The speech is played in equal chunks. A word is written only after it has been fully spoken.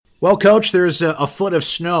Well, Coach, there's a foot of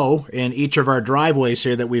snow in each of our driveways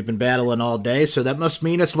here that we've been battling all day, so that must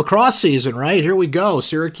mean it's lacrosse season, right? Here we go.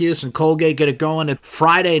 Syracuse and Colgate get it going at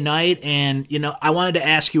Friday night, and, I wanted to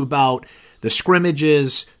ask you about the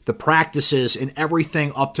scrimmages, the practices, and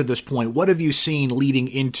everything up to this point. What have you seen leading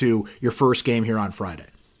into your first game here on Friday?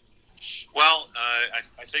 Well,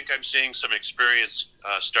 I think I'm seeing some experience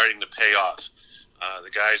starting to pay off.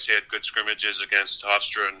 The guys had good scrimmages against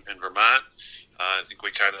Hofstra and Vermont. I think we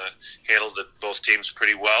kind of handled both teams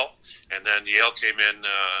pretty well. And then Yale came in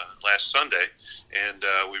last Sunday, and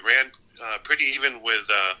we ran pretty even with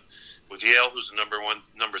Yale, who's the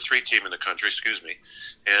number 3 team in the country,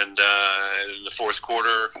 And in the fourth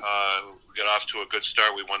quarter, we got off to a good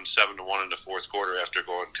start. We won 7-1 in the fourth quarter after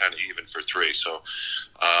going kind of even for 3. So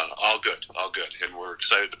all good. And we're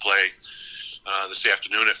excited to play this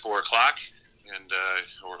afternoon at 4 o'clock. And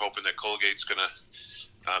we're hoping that Colgate's going to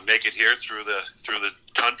make it here through the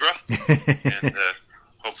tundra, and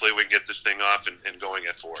hopefully we can get this thing off and going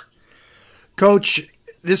at 4. Coach,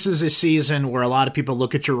 this is a season where a lot of people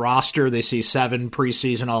look at your roster. They see 7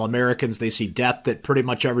 preseason All-Americans. They see depth at pretty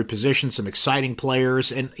much every position, some exciting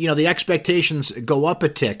players. And, the expectations go up a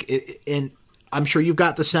tick. And I'm sure you've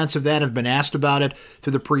got the sense of that, have been asked about it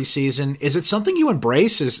through the preseason. Is it something you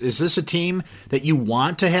embrace? Is this a team that you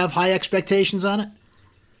want to have high expectations on it?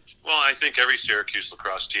 Well, I think every Syracuse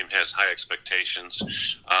lacrosse team has high expectations.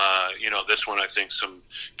 This one, I think some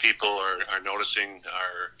people are noticing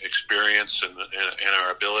our experience and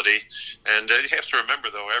our ability. And you have to remember,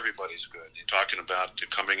 though, everybody's good. You're talking about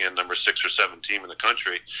coming in number 6 or 7 team in the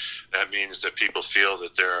country. That means that people feel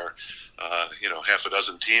that there are, half a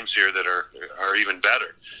dozen teams here that are even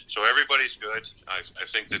better. So everybody's good. I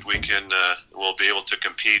think that we'll be able to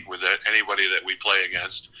compete with anybody that we play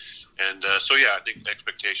against. And I think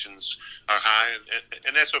expectations are high,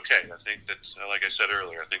 and that's okay. I think that, like I said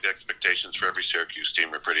earlier, I think the expectations for every Syracuse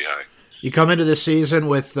team are pretty high. You come into this season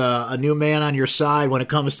with a new man on your side when it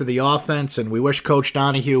comes to the offense, and we wish Coach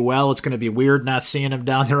Donahue well. It's going to be weird not seeing him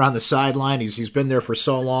down there on the sideline. He's been there for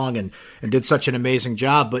so long and did such an amazing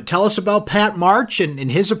job. But tell us about Pat March and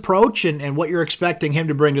his approach and what you're expecting him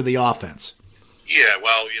to bring to the offense. Yeah,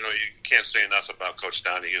 well, you can't say enough about Coach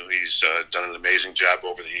Donahue. He's done an amazing job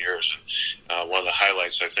over the years. One of the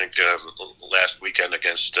highlights, I think, last weekend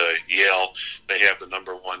against Yale, they have the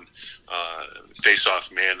number 1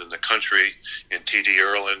 face-off man in the country in T.D.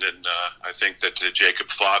 Erland, and I think that Jacob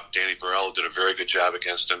fought. Danny Varela did a very good job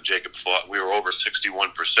against him. Jacob fought. We were over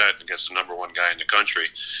 61% against the number 1 guy in the country,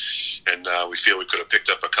 and we feel we could have picked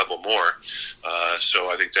up a couple more.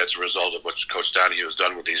 So I think that's a result of what Coach Donahue has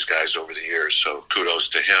done with these guys over the years. So kudos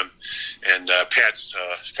to him. And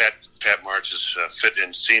Pat March is fit in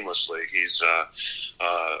seamlessly. He's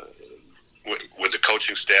with the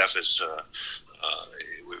coaching staff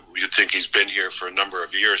we think he's been here for a number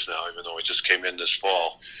of years now, even though he just came in this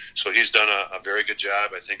fall. So he's done a very good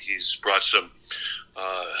job. I think he's brought some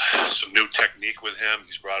new technique with him.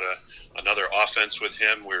 He's brought another offense with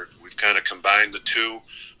him. We've kind of combined the two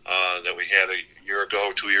that we had a year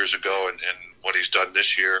ago, 2 years ago, and what he's done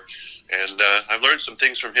this year. And I've learned some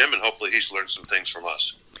things from him, and hopefully he's learned some things from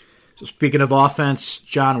us. So speaking of offense,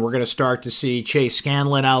 John, we're going to start to see Chase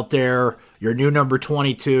Scanlon out there, your new number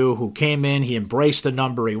 22, who came in, he embraced the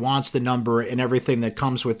number, he wants the number, and everything that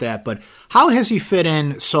comes with that. But how has he fit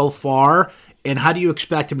in so far, and how do you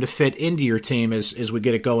expect him to fit into your team as we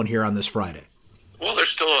get it going here on this Friday? Well, there's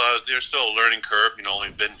still a learning curve. Only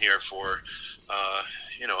been here for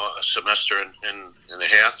a semester and a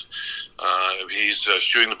half. He's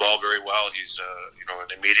shooting the ball very well. He's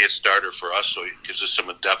an immediate starter for us, so he gives us some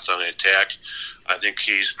depth on the attack. I think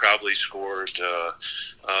he's probably scored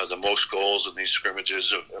the most goals in these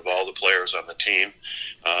scrimmages of all the players on the team.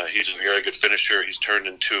 He's a very good finisher. He's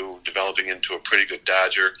developing into a pretty good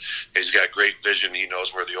dodger. He's got great vision. He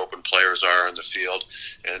knows where the open players are on the field.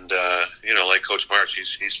 And, like Coach March,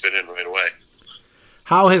 he's fit in right away.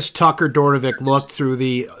 How has Tucker Dordevic looked through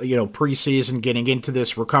the preseason, getting into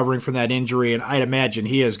this, recovering from that injury? And I'd imagine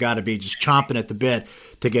he has got to be just chomping at the bit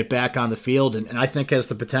to get back on the field, and I think has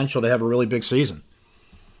the potential to have a really big season.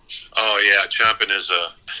 Oh yeah, chomping is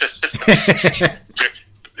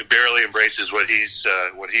barely embraces what he's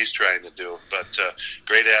trying to do. But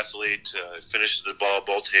great athlete, finishes the ball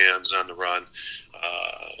both hands on the run,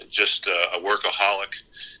 just a workaholic.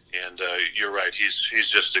 And you're right, he's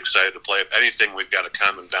just excited to play. If anything, we've got to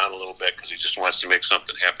calm him down a little bit because he just wants to make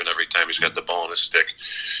something happen every time he's got the ball in his stick.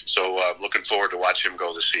 So looking forward to watch him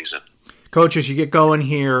go this season. Coach, as you get going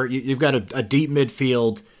here, you've got a deep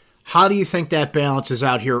midfield. How do you think that balances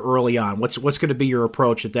out here early on? What's going to be your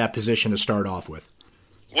approach at that position to start off with?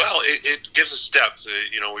 Well, it gives us depth.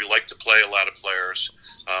 We like to play a lot of players,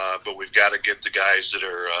 but we've got to get the guys that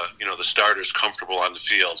are, the starters comfortable on the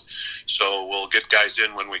field. So we'll get guys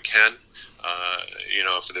in when we can.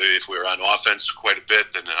 If we're on offense quite a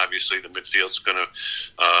bit, then obviously the midfield's going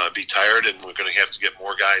to be tired, and we're going to have to get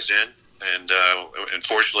more guys in. And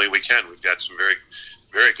fortunately, we can. We've got some very,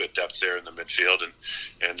 very good depth there in the midfield,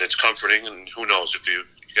 and it's comforting. And who knows, if you,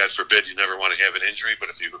 God forbid, you never want to have an injury, but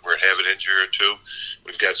if you were to have an injury or two,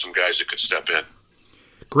 we've got some guys that could step in.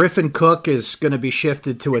 Griffin Cook is going to be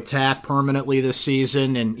shifted to attack permanently this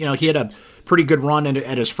season, and he had a pretty good run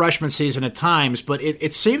at his freshman season at times, but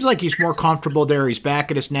it seems like he's more comfortable there. He's back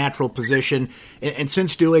at his natural position, and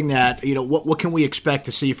since doing that, what can we expect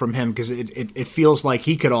to see from him? Because it feels like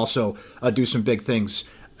he could also do some big things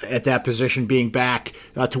at that position, being back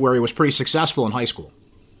to where he was pretty successful in high school.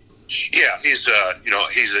 Yeah, he's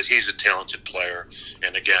a talented player,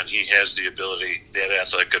 and again, he has the ability, that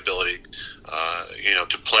athletic ability,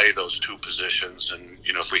 to play those two positions. And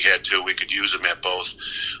if we had to, we could use him at both.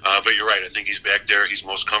 But you're right. I think he's back there. He's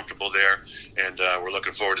most comfortable there, and we're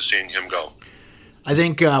looking forward to seeing him go. I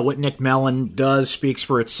think what Nick Mellon does speaks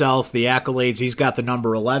for itself. The accolades, he's got the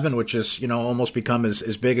number 11, which is almost become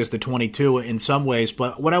as big as the 22 in some ways.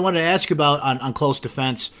 But what I wanted to ask you about on close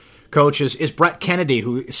defense, Coach, is Brett Kennedy,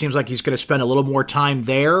 who it seems like he's going to spend a little more time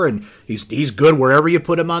there, and he's good wherever you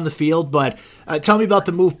put him on the field. But tell me about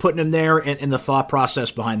the move, putting him there, and the thought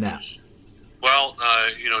process behind that. Well,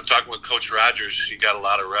 talking with Coach Rogers, he got a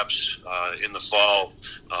lot of reps in the fall,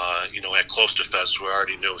 at close defense. We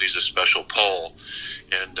already knew he's a special pole,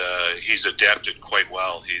 and he's adapted quite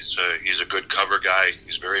well. He's a good cover guy.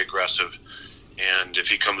 He's very aggressive. And if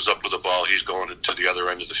he comes up with the ball, he's going to the other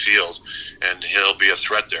end of the field, and he'll be a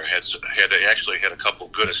threat there. Actually had a couple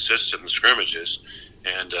good assists in the scrimmages,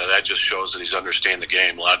 and that just shows that he's understanding the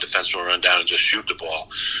game. A lot of defensemen will run down and just shoot the ball,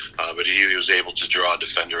 but he was able to draw a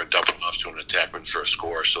defender and dump him off to an attackman for a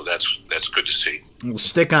score. So that's good to see. We'll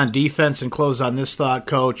stick on defense and close on this thought,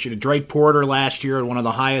 Coach. Drake Porter last year had one of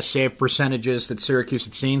the highest save percentages that Syracuse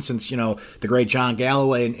had seen since the great John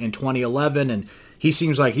Galloway in 2011, and he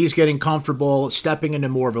seems like he's getting comfortable, stepping into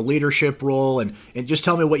more of a leadership role. And just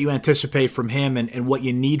tell me what you anticipate from him and what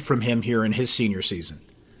you need from him here in his senior season.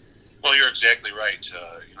 Well, you're exactly right.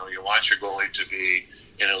 You want your goalie to be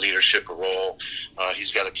in a leadership role.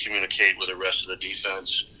 He's got to communicate with the rest of the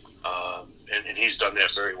defense. And he's done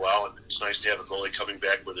that very well. And it's nice to have a goalie coming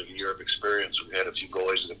back with a year of experience. We've had a few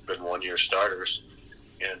goalies that have been one-year starters.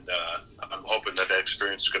 And I'm hoping that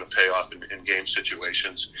experience is going to pay off in game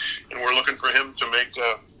situations. And we're looking for him to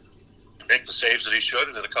make the saves that he should,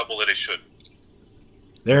 and then a couple that he shouldn't.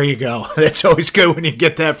 There you go. That's always good when you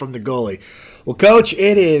get that from the goalie. Well, Coach,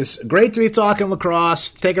 it is great to be talking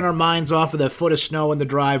lacrosse, taking our minds off of the foot of snow in the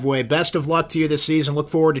driveway. Best of luck to you this season.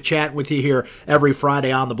 Look forward to chatting with you here every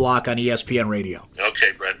Friday on the block on ESPN Radio.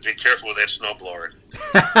 Okay, Brent. Be careful with that snowblower.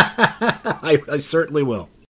 I certainly will.